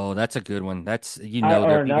War. oh, that's a good one. That's there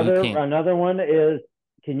Or are people who can't. another one is,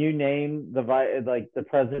 can you name the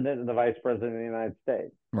president and the vice president of the United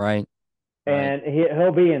States? Right, right. And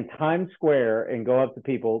he'll be in Times Square and go up to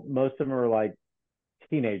people. Most of them are like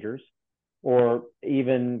teenagers or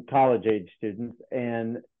even college age students,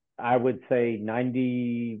 and I would say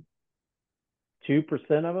 92%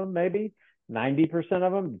 of them, maybe 90%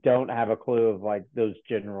 of them, don't have a clue of like those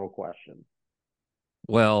general questions.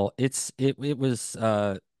 Well, it was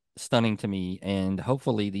stunning to me, and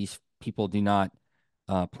hopefully these people do not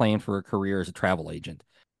plan for a career as a travel agent.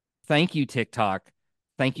 Thank you, TikTok.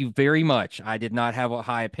 Thank you very much. I did not have a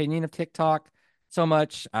high opinion of TikTok so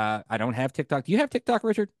much. I don't have TikTok. Do you have TikTok,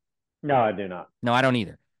 Richard? No, I do not. No, I don't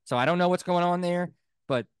either. So I don't know what's going on there,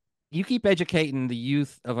 but you keep educating the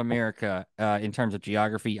youth of America in terms of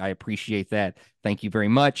geography. I appreciate that. Thank you very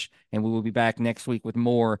much. And we will be back next week with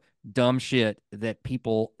more dumb shit that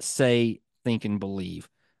people say, think, and believe,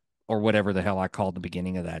 or whatever the hell I called the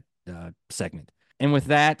beginning of that segment. And with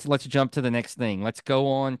that, let's jump to the next thing. Let's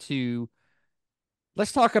talk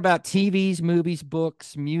about TVs, movies,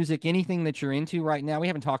 books, music, anything that you're into right now. We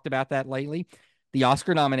haven't talked about that lately. The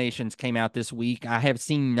Oscar nominations came out this week. I have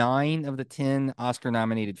seen 9 of the 10 Oscar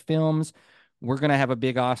nominated films. We're going to have a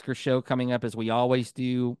big Oscar show coming up as we always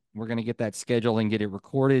do. We're going to get that scheduled and get it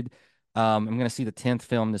recorded. I'm going to see the 10th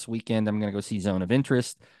film this weekend. I'm going to go see Zone of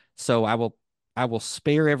Interest. So I will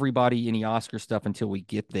spare everybody any Oscar stuff until we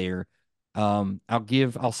get there.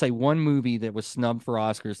 I'll say one movie that was snubbed for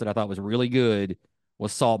Oscars that I thought was really good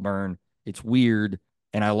was Saltburn. It's weird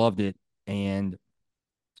and I loved it. And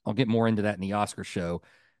I'll get more into that in the Oscar show.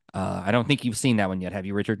 I don't think you've seen that one yet, have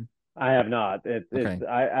you, Richard? I have not. Okay.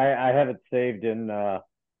 I have it saved in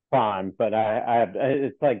Prime, but I have.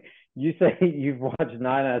 It's like you say you've watched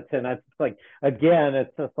 9 out of 10. It's like again,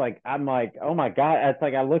 it's just like I'm like, oh my god. It's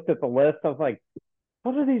like I looked at the list. I was like,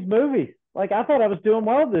 what are these movies? Like I thought I was doing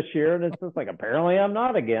well this year, and it's just like apparently I'm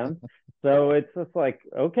not again. So it's just like,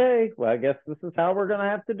 okay, well I guess this is how we're gonna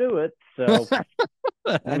have to do it. So I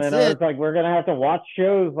That's mean, it. it's like we're gonna have to watch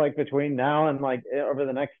shows like between now and like over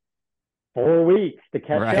the next 4 weeks to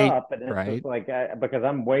catch Right. up, and it's just Right. like because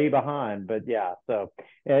I'm way behind. But yeah, so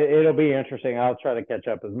it'll be interesting. I'll try to catch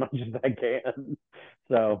up as much as I can.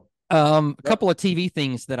 So, A couple of TV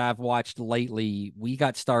things that I've watched lately. We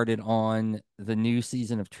got started on the new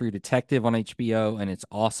season of True Detective on HBO, and it's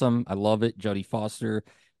awesome. I love it. Jodie Foster,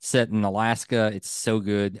 set in Alaska. It's so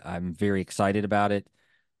good. I'm very excited about it.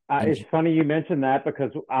 And it's funny you mentioned that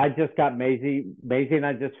because I just got Maisie and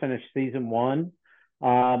I just finished season one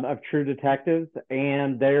of True Detectives,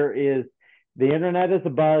 and there is the internet is a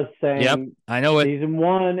buzz yep, saying I know it. season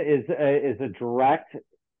one is a direct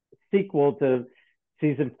sequel to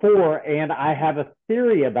season four, and I have a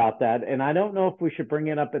theory about that, and I don't know if we should bring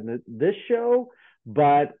it up in this show,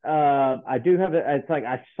 but I do have it. It's like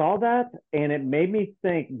I saw that, and it made me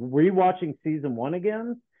think. Rewatching season one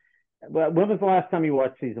again. When was the last time you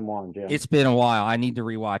watched season one, Jim? It's been a while. I need to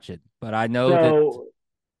rewatch it, but I know that.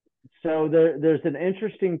 So, there's an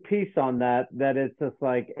interesting piece on that it's just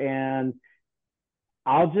like, and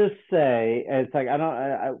I'll just say it's like I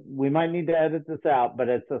don't. We might need to edit this out, but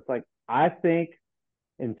it's just like I think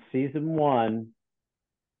in season one,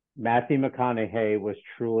 Matthew McConaughey was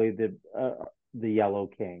truly the Yellow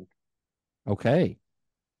King. Okay,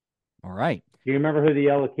 all right. Do you remember who the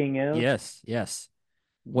Yellow King is? Yes, yes.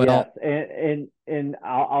 Yes, Well, and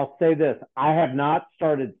I'll say this: I have not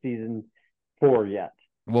started season four yet.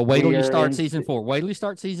 wait till We you are start in season four. Wait till you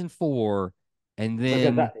start season four, and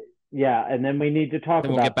because then yeah, and then we need to talk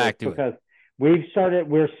we'll get about this back to it. because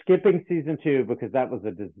we're skipping season two because that was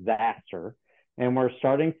a disaster, and we're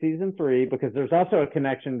starting season three because there's also a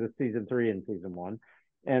connection to season three and season one,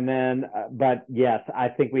 and then but yes, I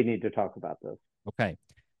think we need to talk about this, Okay,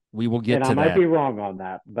 we will get and I to might that. be wrong on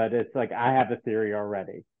that, but it's like I have a theory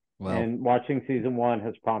already, Well, and watching season one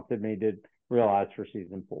has prompted me to realize for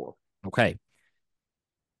season four. okay.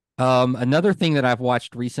 Another thing that I've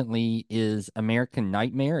watched recently is American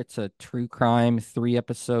Nightmare. It's a true crime 3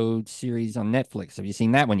 episode series on Netflix. Have you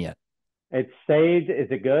seen that one yet? It's staged. Is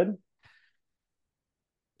it good?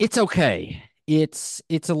 It's okay. It's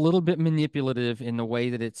a little bit manipulative in the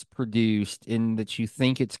way that it's produced, in that you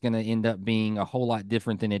think it's going to end up being a whole lot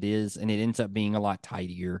different than it is, and it ends up being a lot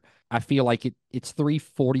tidier. I feel like it's 3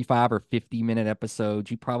 45 or 50-minute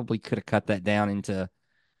episodes. You probably could have cut that down into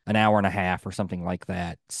an hour and a half or something like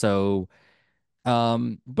that. So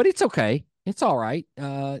but it's okay. It's all right.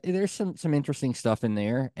 There's some interesting stuff in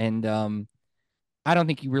there, and I don't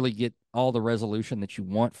think you really get all the resolution that you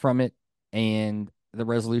want from it, and the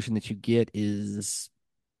resolution that you get is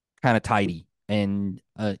kind of tidy, and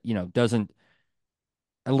doesn't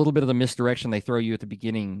a little bit of the misdirection they throw you at the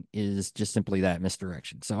beginning is just simply that,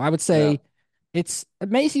 misdirection. So I would Yeah. say it's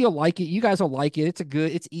Macy will like it. You guys will like it.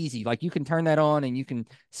 It's easy. Like you can turn that on and you can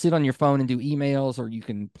sit on your phone and do emails, or you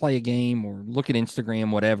can play a game or look at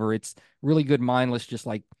Instagram, whatever. It's really good, mindless, just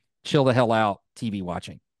like chill the hell out TV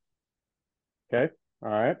watching. Okay. All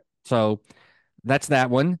right. So that's that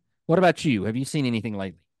one. What about you? Have you seen anything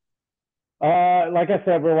lately? Like I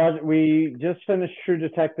said, we just finished True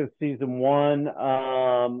Detective season one.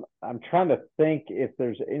 I'm trying to think if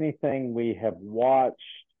there's anything we have watched.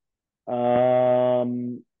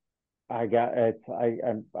 Um, I got it's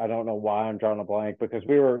I don't know why I'm drawing a blank because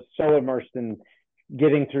we were so immersed in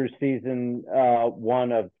getting through season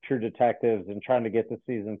one of True Detectives and trying to get to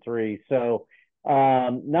season three. So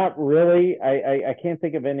not really. I can't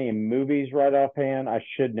think of any movies right offhand. I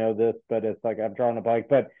should know this, but it's like I've drawn a blank.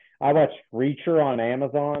 But I watched Reacher on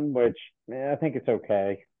Amazon, which I think it's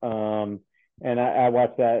okay. And I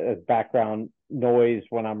watch that as background noise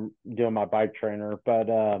when I'm doing my bike trainer. But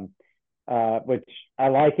which I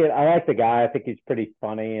like it. I like the guy. I think he's pretty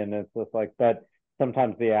funny, and it's just like, but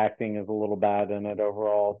sometimes the acting is a little bad in it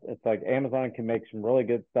overall. It's like Amazon can make some really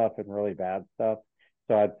good stuff and really bad stuff.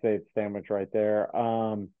 So I'd say it's sandwich right there.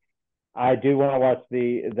 I do want to watch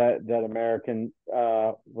that American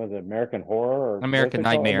was it American Horror or what's American it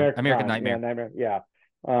called? Nightmare. American American Crime. Yeah, Nightmare. Nightmare. Yeah.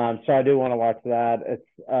 So I do want to watch that.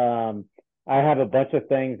 It's I have a bunch of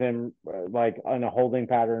things in like on a holding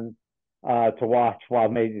pattern to watch while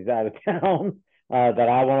Maisie's out of town that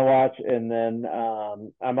I want to watch, and then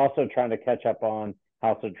I'm also trying to catch up on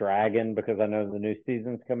House of Dragon because I know the new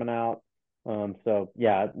season's coming out. So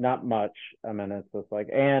yeah, not much. I mean, it's just like,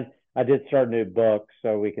 and I did start a new book,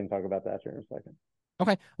 so we can talk about that here in a second.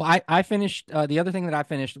 Okay. Well, I finished the other thing that I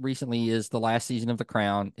finished recently is the last season of The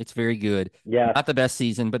Crown. It's very good. Yes. Not the best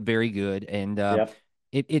season, but very good. And Yep.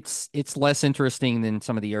 it's less interesting than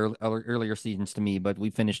some of the earlier seasons to me, but we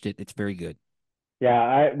finished it. It's very good.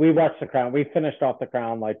 Yeah. We watched The Crown. We finished off The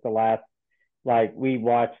Crown like we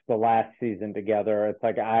watched the last season together. It's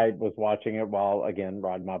like I was watching it while again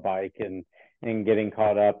riding my bike and getting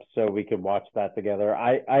caught up so we could watch that together.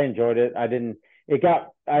 I enjoyed it. I didn't. It got.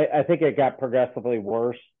 I think it got progressively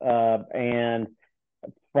worse. And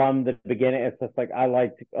from the beginning, it's just like I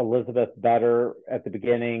liked Elizabeth better at the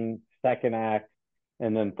beginning, second act,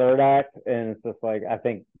 and then third act, and it's just like I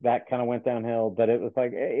think that kind of went downhill. But it was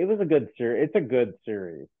like it was a good series. It's a good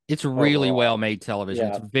series It's really well overall. made television.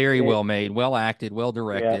 It's Yeah, very well it. made, well acted, well Yeah,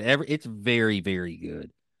 directed. It's very, very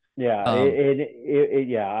good. yeah. Um,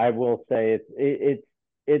 Yeah. I will say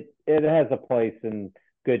it has a place in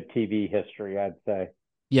good TV history. I'd say.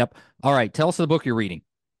 yep. All right. Tell us the book you're reading.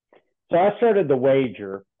 So I started The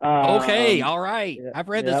Wager. Okay. All right. Yeah, I've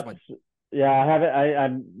read this yep. one. Yeah, I have it.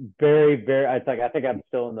 I'm very. I think I'm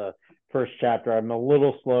still in the first chapter. I'm a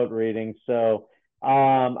little slow at reading, so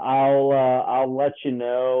I'll let you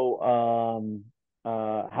know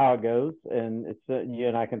how it goes, and it's you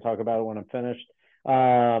and I can talk about it when I'm finished.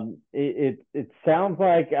 It sounds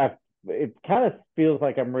like it kind of feels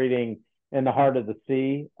like I'm reading In the Heart of the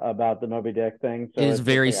Sea about the Moby Dick thing. It So is it's just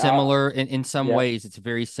very like similar in some yep, ways. It's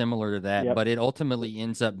very similar to that, yep, but it ultimately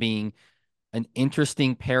ends up being an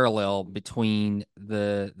interesting parallel between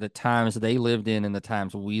the times they lived in and the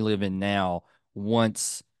times we live in now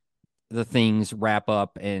once the things wrap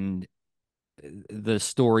up and the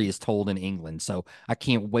story is told in England. So I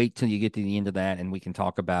can't wait till you get to the end of that and we can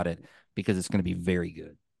talk about it because it's going to be very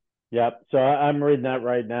good. yep. So I'm reading that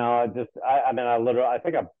right now. I mean, I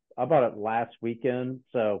think I bought it last weekend,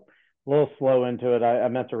 so a little slow into it. I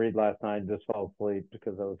meant to read last night, just fell asleep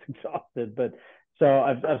because I was exhausted. But so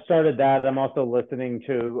I've started that. I'm also listening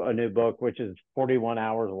to a new book, which is 41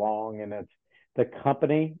 hours long, and it's The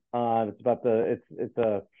Company. It's about it's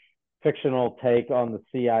a fictional take on the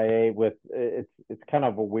CIA with it's kind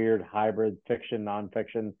of a weird hybrid fiction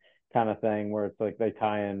nonfiction kind of thing where it's like they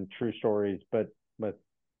tie in true stories but with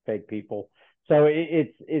fake people. So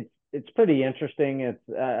it's pretty interesting.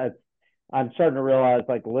 I'm starting to realize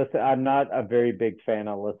like listen, I'm not a very big fan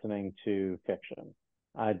of listening to fiction.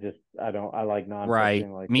 I don't I like Right.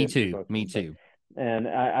 nonfiction like Me history too. books Me and stuff. too. And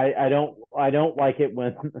I don't like it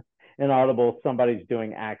when in Audible somebody's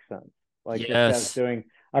doing accents. Like this guy's Yes. doing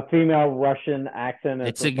a female Russian accent.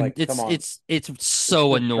 It's just like, come on, It's it's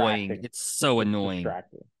so annoying. distracting. It's so It's annoying.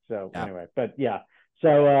 distracting. So Yeah. anyway, but yeah.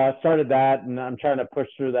 So started that, and I'm trying to push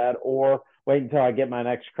through that, or wait until I get my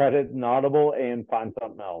next credit in Audible and find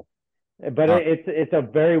something else. But All right. it's a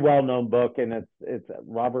very well known book, and it's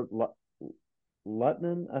Robert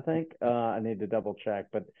Lutman, I think. I need to double check,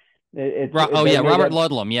 but Oh they yeah, made Robert a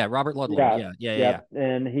Ludlum. Yeah, Robert Ludlum. yeah, Yeah, yeah, yeah, yeah. yep.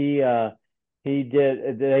 And he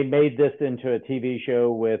did. They made this into a TV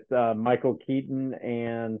show with Michael Keaton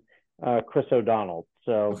and Chris O'Donnell.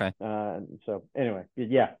 Okay. So anyway,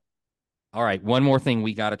 yeah, All right. One more thing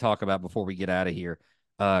we got to talk about before we get out of here.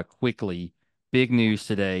 Quickly, big news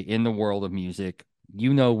today in the world of music.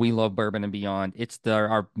 You know we love Bourbon and Beyond. It's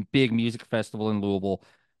our big music festival in Louisville.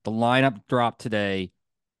 The lineup dropped today.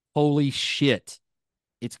 Holy shit.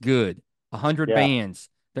 It's good. 100 yeah, bands.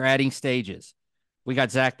 They're adding stages. We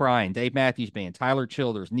got Zach Bryan, Dave Matthews Band, Tyler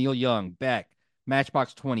Childers, Neil Young, Beck,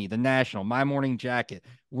 Matchbox 20, The National, My Morning Jacket.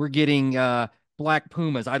 We're getting Black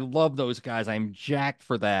Pumas. I love those guys. I'm jacked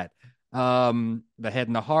for that. The Head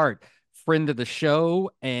and the Heart, friend of the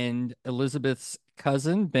show, and Elizabeth's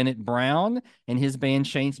cousin, Bennett Brown, and his band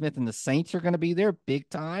Shane Smith and the Saints are going to be there big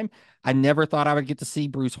time. I never thought I would get to see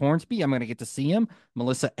Bruce Hornsby. I'm going to get to see him.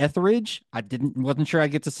 Melissa Etheridge. Wasn't sure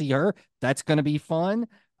I'd get to see her. That's going to be fun.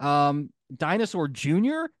 Dinosaur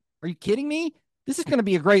Jr. Are you kidding me? This is going to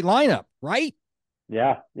be a great lineup, right?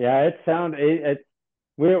 yeah. It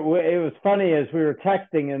was funny as we were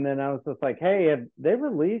texting, and then I was just like, "Hey, have they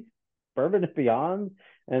released Bourbon and Beyond?"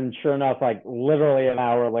 And sure enough, like literally an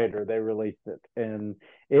hour later, they released it, and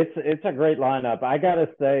it's a great lineup. I gotta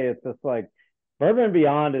say, it's just like Bourbon and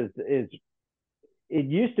Beyond is it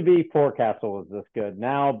used to be Forecastle was this good.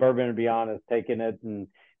 Now Bourbon and Beyond has taken it, and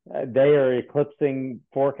they are eclipsing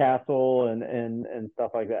Forecastle and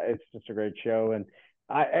stuff like that. It's just a great show. And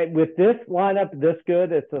with this lineup this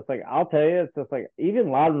good, it's just like, I'll tell you, it's just like even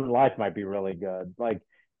Louder Than Life might be really good. Like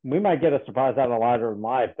we might get a surprise out of Louder Than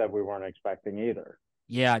Life that we weren't expecting either.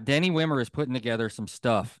 Yeah, Danny Wimmer is putting together some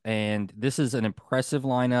stuff, and this is an impressive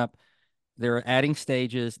lineup. They're adding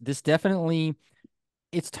stages. This definitely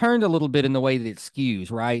it's turned a little bit in the way that it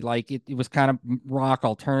skews, right? Like it was kind of rock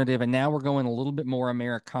alternative, and now we're going a little bit more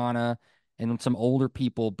Americana and some older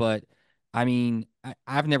people. But I mean,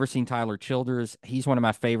 I've never seen Tyler Childers. He's one of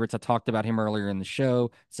my favorites. I talked about him earlier in the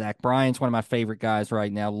show. Zach Bryan's one of my favorite guys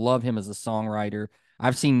right now. Love him as a songwriter.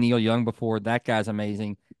 I've seen Neil Young before. That guy's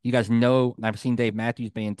amazing. You guys know I've seen Dave Matthews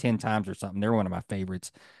Band 10 times or something. They're one of my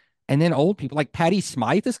favorites. And then old people like Patty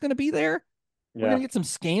Smythe is going to be there. We're going Yeah. to get some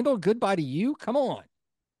Scandal. Goodbye to You. Come on.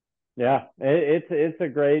 Yeah, it's a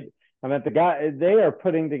great. I mean, they are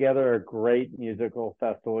putting together a great musical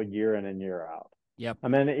festival year in and year out. Yep. I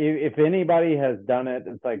mean, if anybody has done it,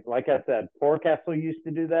 it's like I said, Forecastle used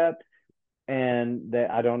to do that, and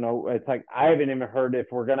I don't know. It's like I haven't even heard if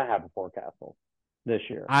we're gonna have a Forecastle this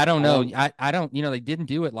year. I don't know. I don't, they didn't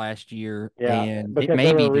do it last year Yeah, and it because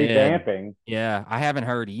they may were be dead. revamping. Yeah, I haven't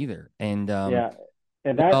heard either. And Yeah,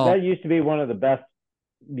 and well, that used to be one of the best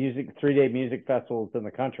 3-day music festivals in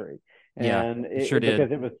the country, yeah, and it sure did.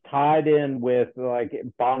 because it was tied in with like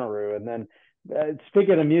Bonnaroo, and then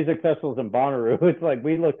speaking of music festivals in Bonnaroo, it's like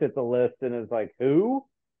we looked at the list and it's like who?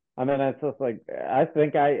 I mean, it's just like I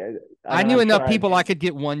mean, knew I'm enough sure people I could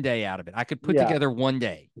get one day out of it. I could put yeah, together one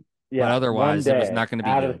day, but yeah, one otherwise it was day not going to be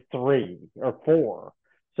out of good. 3 or 4.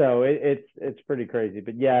 So it's pretty crazy,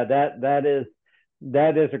 but yeah, that is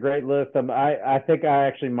a great list. I think I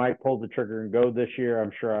actually might pull the trigger and go this year.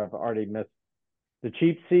 I'm sure I've already missed the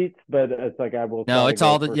cheap seats, but it's like I will No, try to it's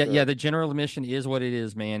all go the for yeah. sure. The general admission is what it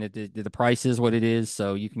is, man. The price is what it is,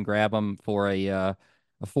 so you can grab them for a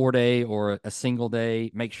 4 day or a single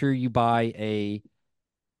day. Make sure you buy a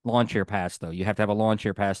lawn chair pass though. You have to have a lawn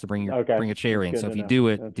chair pass to Okay, bring a chair that's in. good So to if you know. do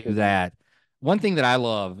it, That's do good to know. that. One thing that I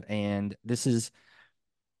love, and this is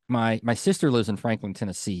my sister lives in Franklin,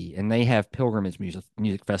 Tennessee, and they have Pilgrimage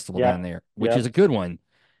Music Festival down Yep, there, which is a yep, good one.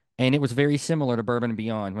 And it was very similar to Bourbon and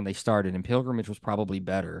Beyond when they started, and Pilgrimage was probably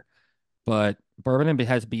better. But Bourbon and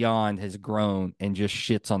has Beyond has grown and just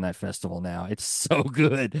shits on that festival now. It's so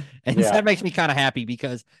good, and yeah, that makes me kind of happy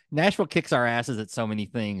because Nashville kicks our asses at so many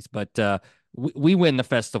things, but we win the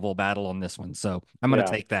festival battle on this one, so I'm gonna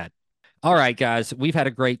yeah. take that. All right, guys, we've had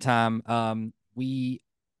a great time. We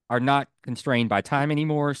are not constrained by time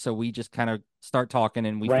anymore, so we just kind of start talking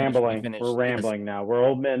and we finish. We Rambling. We're finish. Yes, rambling now. We're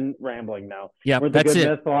old men rambling now. yep, We're the that's good it.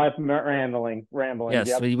 myth life rambling. Yes,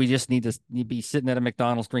 Yep, we just need to be sitting at a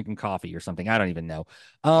McDonald's drinking coffee or something. I don't even know.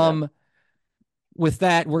 yep. With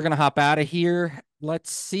that, we're going to hop out of here.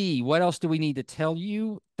 Let's see. What else do we need to tell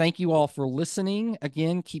you? Thank you all for listening.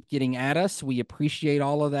 Again, keep getting at us. We appreciate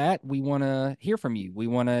all of that. We want to hear from you. We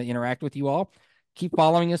want to interact with you all. Keep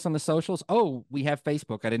following us on the socials. Oh, we have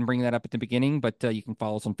Facebook. I didn't bring that up at the beginning, but you can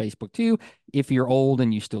follow us on Facebook too if you're old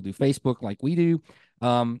and you still do Facebook like we do.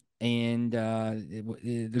 And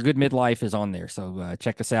the Good Midlife is on there. So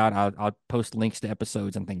check us out. I'll post links to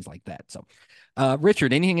episodes and things like that. So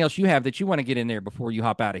Richard, anything else you have that you want to get in there before you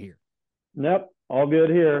hop out of here? Nope. All good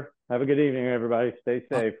here. Have a good evening, everybody. Stay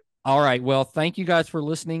Uh, safe. all right. Well, thank you guys for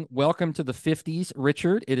listening. Welcome to the 50s,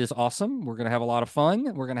 Richard. It is awesome. We're going to have a lot of fun.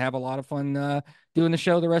 We're going to have a lot of fun doing the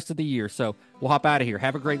show the rest of the year. So we'll hop out of here.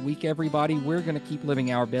 Have a great week, everybody. We're going to keep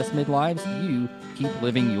living our best midlives. You keep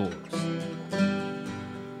living yours.